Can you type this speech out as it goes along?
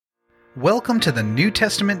Welcome to the New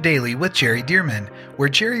Testament Daily with Jerry Dearman, where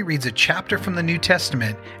Jerry reads a chapter from the New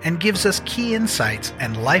Testament and gives us key insights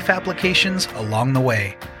and life applications along the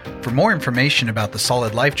way. For more information about the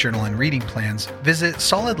Solid Life Journal and reading plans, visit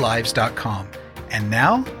solidlives.com. And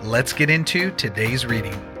now, let's get into today's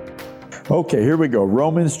reading. Okay, here we go.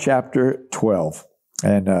 Romans chapter 12.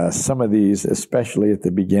 And some of these, especially at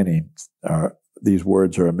the beginning, these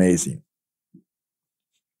words are amazing.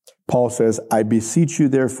 Paul says, I beseech you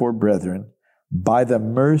therefore, brethren, by the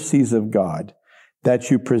mercies of God, that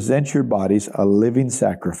you present your bodies a living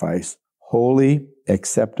sacrifice, holy,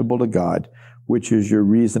 acceptable to God, which is your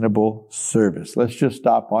reasonable service. Let's just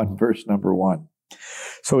stop on verse number 1.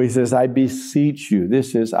 So he says, I beseech you.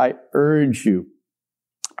 This is, I urge you.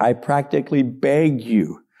 I practically beg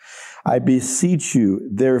you. I beseech you,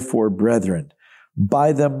 therefore, brethren,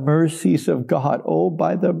 by the mercies of God. Oh,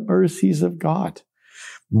 by the mercies of God,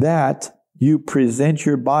 that you present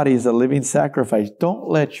your bodies a living sacrifice. Don't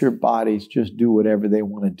let your bodies just do whatever they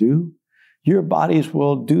want to do. Your bodies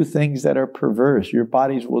will do things that are perverse. Your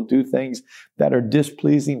bodies will do things that are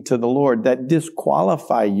displeasing to the Lord, that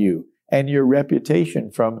disqualify you and your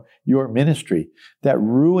reputation from your ministry, that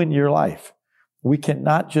ruin your life. We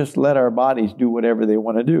cannot just let our bodies do whatever they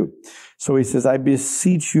want to do. So he says, I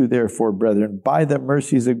beseech you, therefore, brethren, by the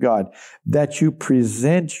mercies of God, that you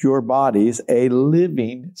present your bodies a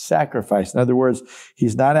living sacrifice. In other words,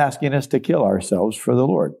 he's not asking us to kill ourselves for the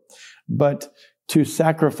Lord, but to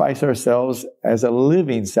sacrifice ourselves as a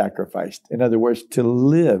living sacrifice. In other words, to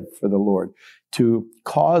live for the Lord, to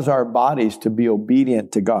cause our bodies to be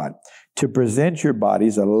obedient to God, to present your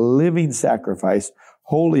bodies a living sacrifice,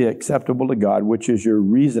 wholly acceptable to God, which is your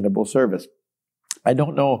reasonable service. I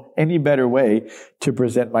don't know any better way to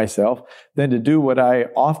present myself than to do what I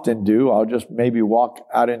often do. I'll just maybe walk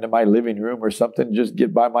out into my living room or something, just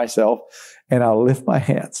get by myself, and I'll lift my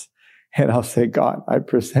hands and I'll say, God, I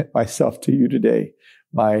present myself to you today.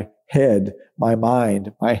 My head, my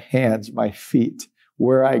mind, my hands, my feet,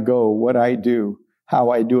 where I go, what I do, how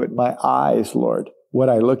I do it, my eyes, Lord, what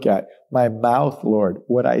I look at, my mouth, Lord,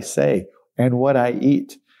 what I say, and what I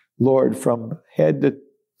eat. Lord, from head to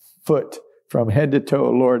foot, from head to toe,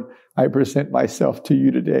 Lord, I present myself to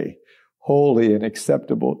you today, holy and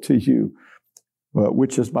acceptable to you,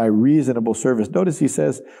 which is my reasonable service. Notice he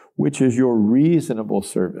says, which is your reasonable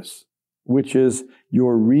service, which is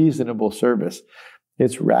your reasonable service.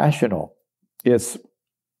 It's rational. It's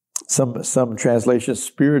some translations,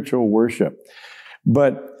 spiritual worship.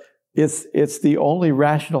 But it's the only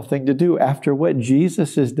rational thing to do after what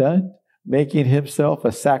Jesus has done, making himself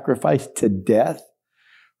a sacrifice to death.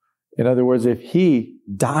 In other words, if he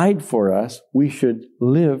died for us, we should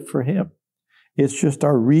live for him. It's just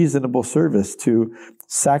our reasonable service to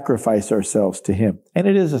sacrifice ourselves to him. And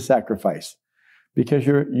it is a sacrifice because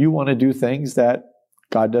you want to do things that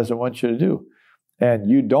God doesn't want you to do. And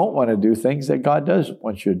you don't want to do things that God does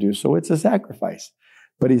want you to do. So it's a sacrifice.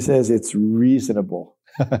 But he says it's reasonable.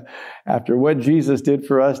 After what Jesus did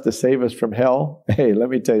for us to save us from hell, hey, let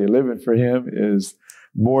me tell you, living for him is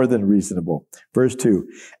more than reasonable. Verse 2,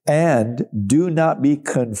 and do not be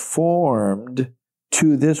conformed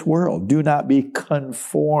to this world. Do not be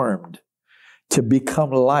conformed to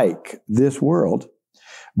become like this world,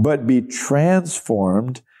 but be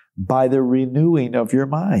transformed by the renewing of your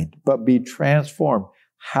mind. But be transformed.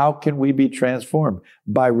 How can we be transformed?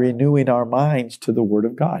 By renewing our minds to the Word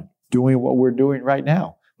of God. Doing what we're doing right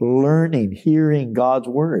now, learning, hearing God's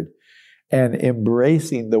word, and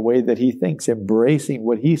embracing the way that he thinks, embracing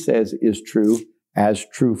what he says is true as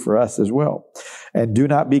true for us as well. And do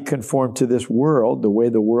not be conformed to this world, the way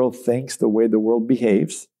the world thinks, the way the world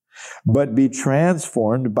behaves, but be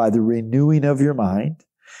transformed by the renewing of your mind,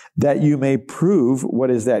 that you may prove what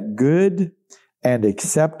is that good and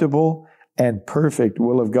acceptable and perfect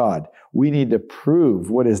will of God. We need to prove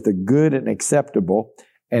what is the good and acceptable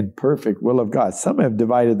and perfect will of God. Some have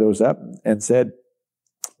divided those up and said,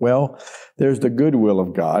 well, there's the good will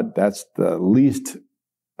of God. That's the least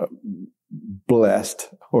blessed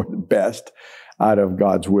or the best out of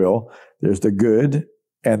God's will. There's the good,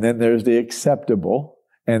 and then there's the acceptable,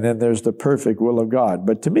 and then there's the perfect will of God.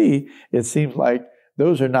 But to me, it seems like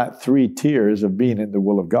those are not three tiers of being in the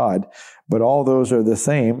will of God, but all those are the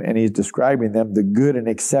same, and he's describing them, the good and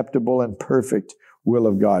acceptable and perfect will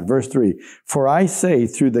of God. Verse 3, for I say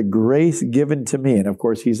through the grace given to me, and of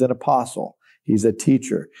course he's an apostle, he's a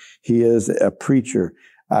teacher, he is a preacher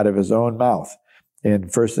out of his own mouth. In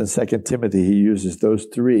 1st and 2nd Timothy, he uses those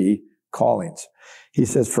three callings. He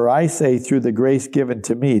says, for I say through the grace given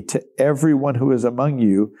to me, to everyone who is among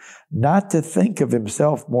you, not to think of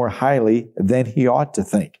himself more highly than he ought to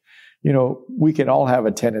think. we can all have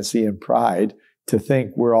a tendency in pride to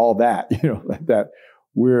think we're all that, that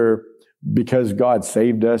we're, because God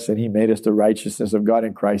saved us and he made us the righteousness of God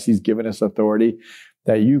in Christ, he's given us authority,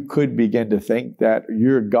 that you could begin to think that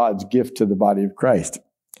you're God's gift to the body of Christ.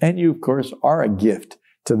 And you, of course, are a gift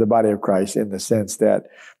to the body of Christ in the sense that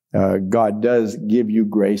God does give you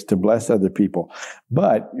grace to bless other people.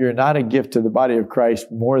 But you're not a gift to the body of Christ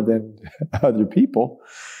more than other people.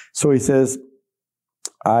 So he says,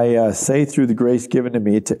 I say through the grace given to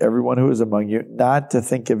me to everyone who is among you, not to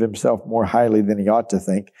think of himself more highly than he ought to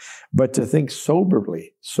think, but to think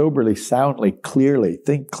soberly, soundly, clearly,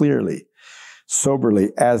 think clearly,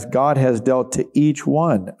 soberly, as God has dealt to each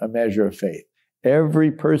one a measure of faith.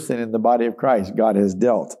 Every person in the body of Christ, God has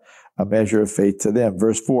dealt a measure of faith to them.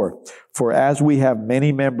 Verse 4, for as we have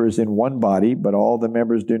many members in one body, but all the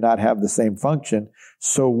members do not have the same function,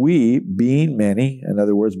 so we, being many, in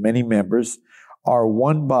other words, many members, are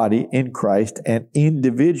one body in Christ and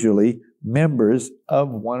individually members of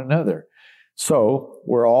one another. So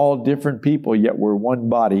we're all different people, yet we're one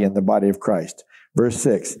body in the body of Christ. Verse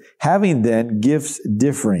 6, having then gifts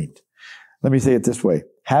differing. Let me say it this way.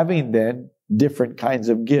 Having then different kinds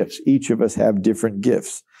of gifts. Each of us have different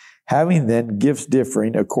gifts. Having then gifts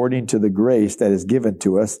differing according to the grace that is given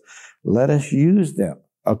to us, let us use them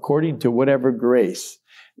according to whatever grace.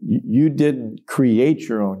 You didn't create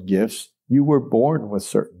your own gifts. You were born with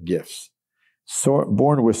certain gifts,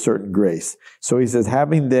 born with certain grace. So he says,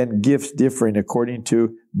 having then gifts differing according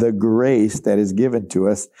to the grace that is given to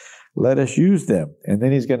us, let us use them. And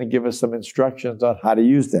then he's going to give us some instructions on how to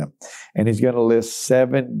use them. And he's going to list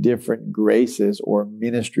 7 different graces or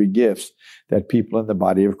ministry gifts that people in the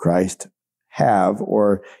body of Christ have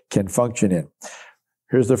or can function in.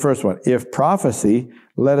 Here's the first one. If prophecy,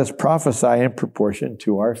 let us prophesy in proportion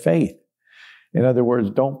to our faith. In other words,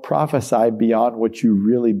 don't prophesy beyond what you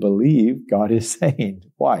really believe God is saying.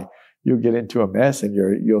 Why? You'll get into a mess and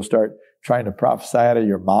you'll start trying to prophesy out of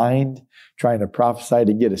your mind, trying to prophesy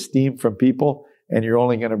to get esteem from people, and you're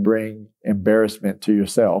only going to bring embarrassment to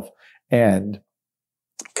yourself and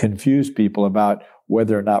confuse people about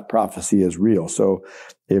whether or not prophecy is real. So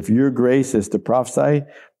if your grace is to prophesy,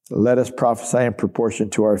 let us prophesy in proportion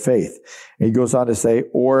to our faith. And he goes on to say,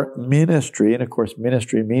 or ministry, and of course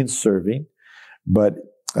ministry means serving, but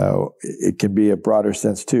it can be a broader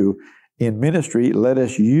sense too. In ministry, let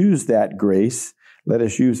us use that grace, let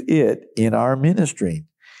us use it in our ministry.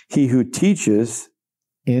 He who teaches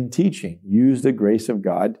in teaching, use the grace of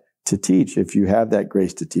God to teach if you have that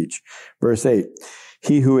grace to teach. Verse 8,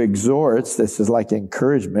 he who exhorts, this is like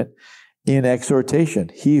encouragement, in exhortation.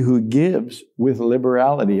 He who gives with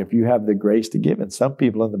liberality, if you have the grace to give. And some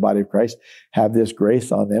people in the body of Christ have this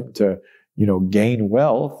grace on them to, gain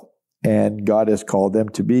wealth, and God has called them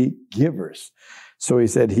to be givers. So he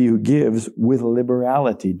said, he who gives with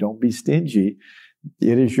liberality. Don't be stingy.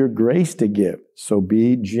 It is your grace to give. So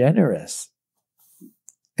be generous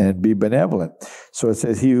and be benevolent. So it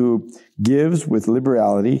says, he who gives with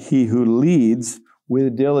liberality, he who leads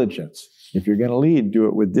with diligence. If you're going to lead, do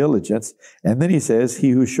it with diligence. And then he says,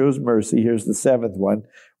 he who shows mercy, here's the 7th one,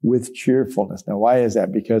 with cheerfulness. Now, why is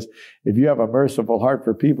that? Because if you have a merciful heart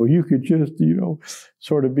for people, you could just,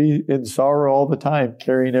 sort of be in sorrow all the time,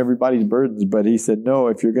 carrying everybody's burdens. But he said, no,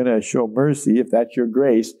 if you're going to show mercy, if that's your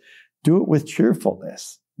grace, do it with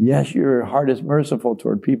cheerfulness. Yes, your heart is merciful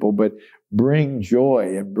toward people, but bring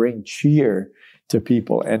joy and bring cheer to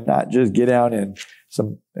people and not just get down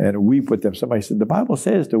and weep with them. Somebody said, the Bible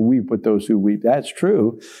says to weep with those who weep. That's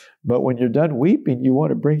true. But when you're done weeping, you want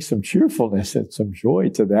to bring some cheerfulness and some joy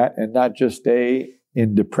to that and not just stay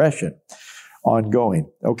in depression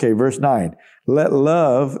ongoing. Okay, verse 9. Let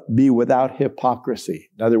love be without hypocrisy.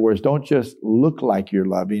 In other words, don't just look like you're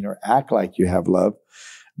loving or act like you have love,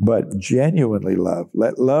 but genuinely love.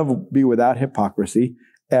 Let love be without hypocrisy.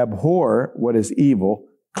 Abhor what is evil.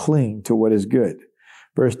 Cling to what is good.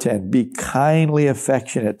 Verse 10, be kindly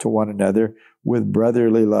affectionate to one another with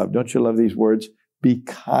brotherly love. Don't you love these words? Be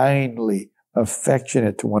kindly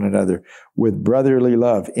affectionate to one another with brotherly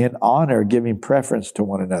love. In honor, giving preference to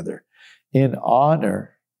one another. In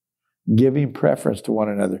honor, giving preference to one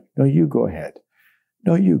another. No, you go ahead.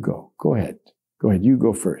 No, you go. Go ahead. Go ahead. You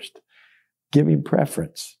go first. Giving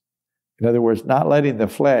preference. In other words, not letting the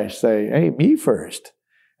flesh say, hey, me first,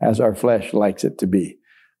 as our flesh likes it to be.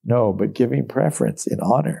 No, but giving preference in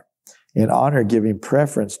honor. In honor, giving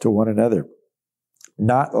preference to one another.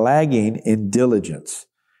 Not lagging in diligence.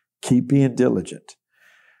 Keep being diligent.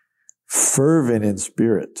 Fervent in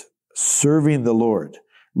spirit. Serving the Lord.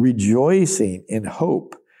 Rejoicing in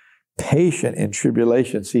hope. Patient in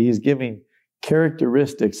tribulation. See, he's giving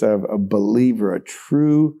characteristics of a believer, a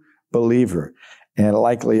true believer and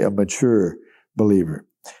likely a mature believer.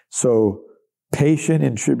 So patient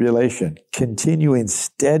in tribulation, continuing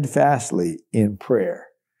steadfastly in prayer.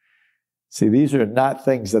 See, these are not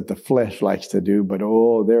things that the flesh likes to do, but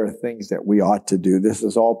there are things that we ought to do. This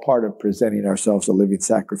is all part of presenting ourselves a living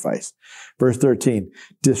sacrifice. Verse 13,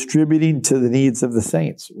 distributing to the needs of the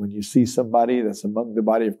saints. When you see somebody that's among the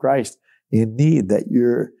body of Christ in need, that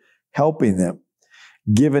you're helping them.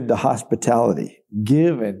 Given to hospitality.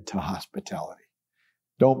 Given to hospitality.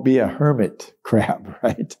 Don't be a hermit crab,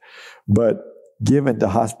 right? But given to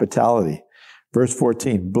hospitality. Verse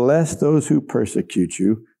 14, bless those who persecute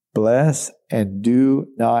you. Bless and do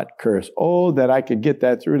not curse. Oh, that I could get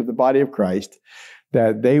that through to the body of Christ,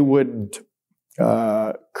 that they wouldn't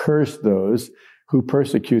curse those who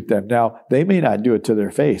persecute them. Now, they may not do it to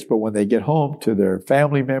their face, but when they get home to their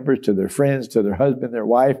family members, to their friends, to their husband, their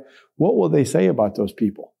wife, what will they say about those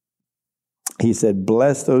people? He said,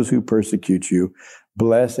 bless those who persecute you.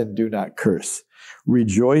 Bless and do not curse.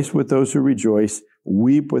 Rejoice with those who rejoice.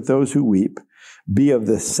 Weep with those who weep. Be of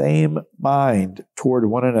the same mind toward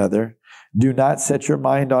one another. Do not set your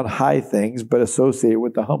mind on high things, but associate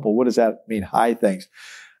with the humble. What does that mean, high things?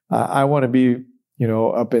 I want to be,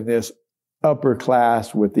 up in this upper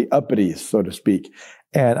class with the uppities, so to speak.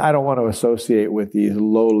 And I don't want to associate with these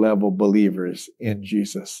low-level believers in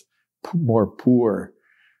Jesus, more poor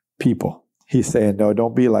people. He's saying, no,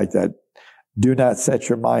 don't be like that. Do not set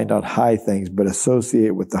your mind on high things, but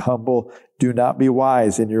associate with the humble. Do not be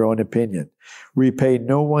wise in your own opinion. Repay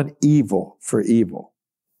no one evil for evil.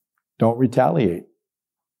 Don't retaliate.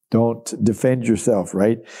 Don't defend yourself,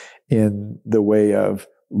 right? In the way of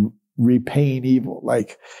repaying evil.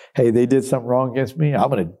 Like, hey, they did something wrong against me. I'm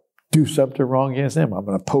going to do something wrong against them. I'm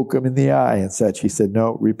going to poke them in the eye and such. He said,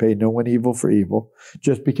 no, repay no one evil for evil.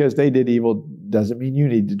 Just because they did evil doesn't mean you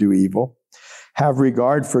need to do evil. Have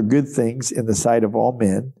regard for good things in the sight of all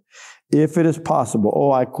men. If it is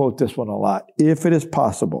possible, I quote this one a lot. If it is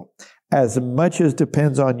possible, as much as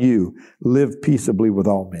depends on you, live peaceably with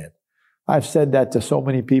all men. I've said that to so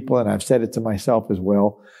many people, and I've said it to myself as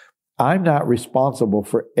well. I'm not responsible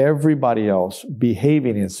for everybody else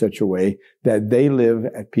behaving in such a way that they live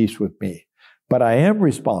at peace with me. But I am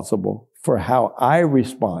responsible for how I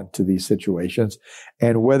respond to these situations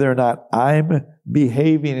and whether or not I'm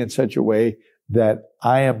behaving in such a way that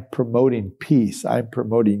I am promoting peace, I'm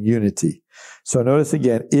promoting unity. So notice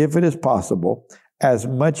again, if it is possible, as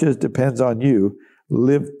much as depends on you,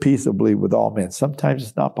 live peaceably with all men. Sometimes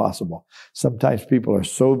it's not possible. Sometimes people are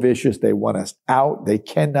so vicious, they want us out, they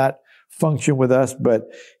cannot function with us, but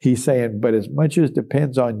he's saying, but as much as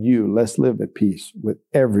depends on you, let's live at peace with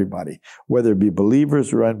everybody, whether it be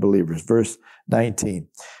believers or unbelievers. Verse 19,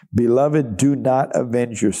 beloved, do not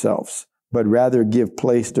avenge yourselves, but rather give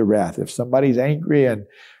place to wrath. If somebody's angry and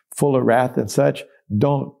full of wrath and such,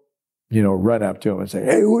 don't, run up to him and say,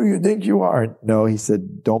 hey, who do you think you are? No, he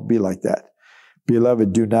said, don't be like that.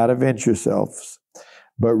 Beloved, do not avenge yourselves,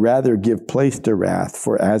 but rather give place to wrath.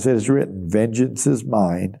 For as it is written, vengeance is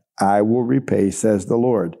mine, I will repay, says the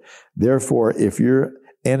Lord. Therefore, if your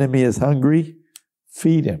enemy is hungry,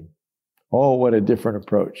 feed him. Oh, what a different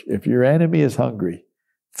approach. If your enemy is hungry,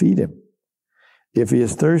 feed him. If he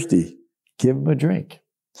is thirsty, give him a drink.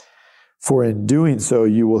 For in doing so,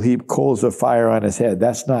 you will heap coals of fire on his head.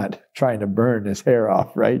 That's not trying to burn his hair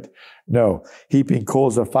off, right? No, heaping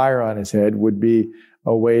coals of fire on his head would be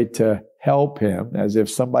a way to help him, as if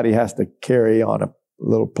somebody has to carry on a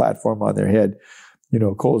little platform on their head,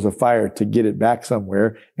 coals of fire to get it back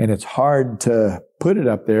somewhere. And it's hard to put it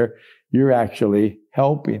up there. You're actually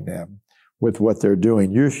helping them with what they're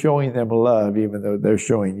doing. You're showing them love, even though they're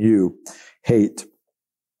showing you hate.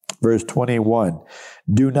 Verse 21,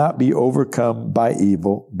 do not be overcome by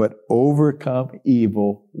evil, but overcome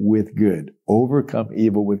evil with good. Overcome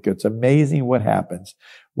evil with good. It's amazing what happens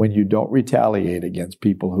when you don't retaliate against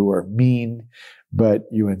people who are mean, but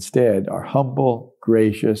you instead are humble,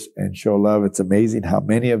 gracious, and show love. It's amazing how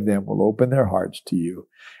many of them will open their hearts to you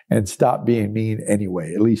and stop being mean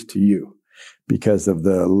anyway, at least to you, because of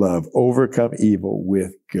the love. Overcome evil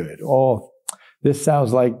with good. Oh, this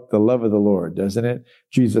sounds like the love of the Lord, doesn't it?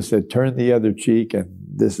 Jesus said, turn the other cheek, and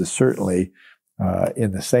this is certainly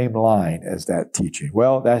in the same line as that teaching.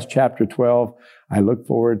 Well, that's chapter 12. I look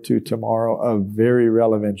forward to tomorrow, a very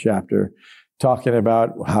relevant chapter, talking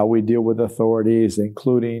about how we deal with authorities,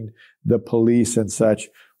 including the police and such.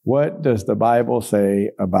 What does the Bible say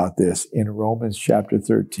about this in Romans chapter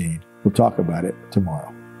 13? We'll talk about it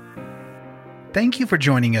tomorrow. Thank you for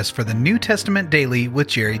joining us for the New Testament Daily with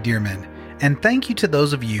Jerry Dearman. And thank you to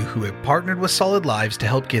those of you who have partnered with Solid Lives to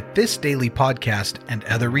help get this daily podcast and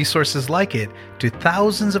other resources like it to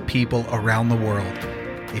thousands of people around the world.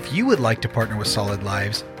 If you would like to partner with Solid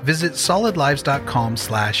Lives, visit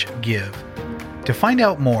solidlives.com/give. To find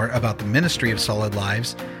out more about the ministry of Solid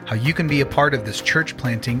Lives, how you can be a part of this church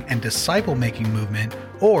planting and disciple-making movement,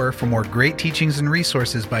 or for more great teachings and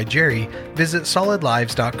resources by Jerry, visit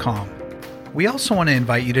solidlives.com. We also want to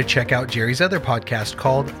invite you to check out Jerry's other podcast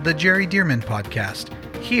called The Jerry Dirmann Podcast.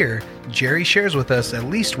 Here, Jerry shares with us at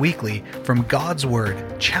least weekly from God's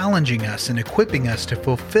Word, challenging us and equipping us to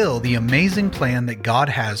fulfill the amazing plan that God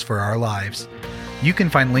has for our lives. You can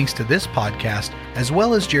find links to this podcast as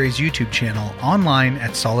well as Jerry's YouTube channel online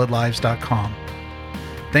at solidlives.com.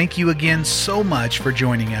 Thank you again so much for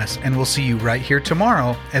joining us, and we'll see you right here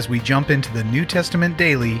tomorrow as we jump into the New Testament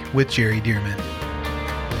Daily with Jerry Dirmann.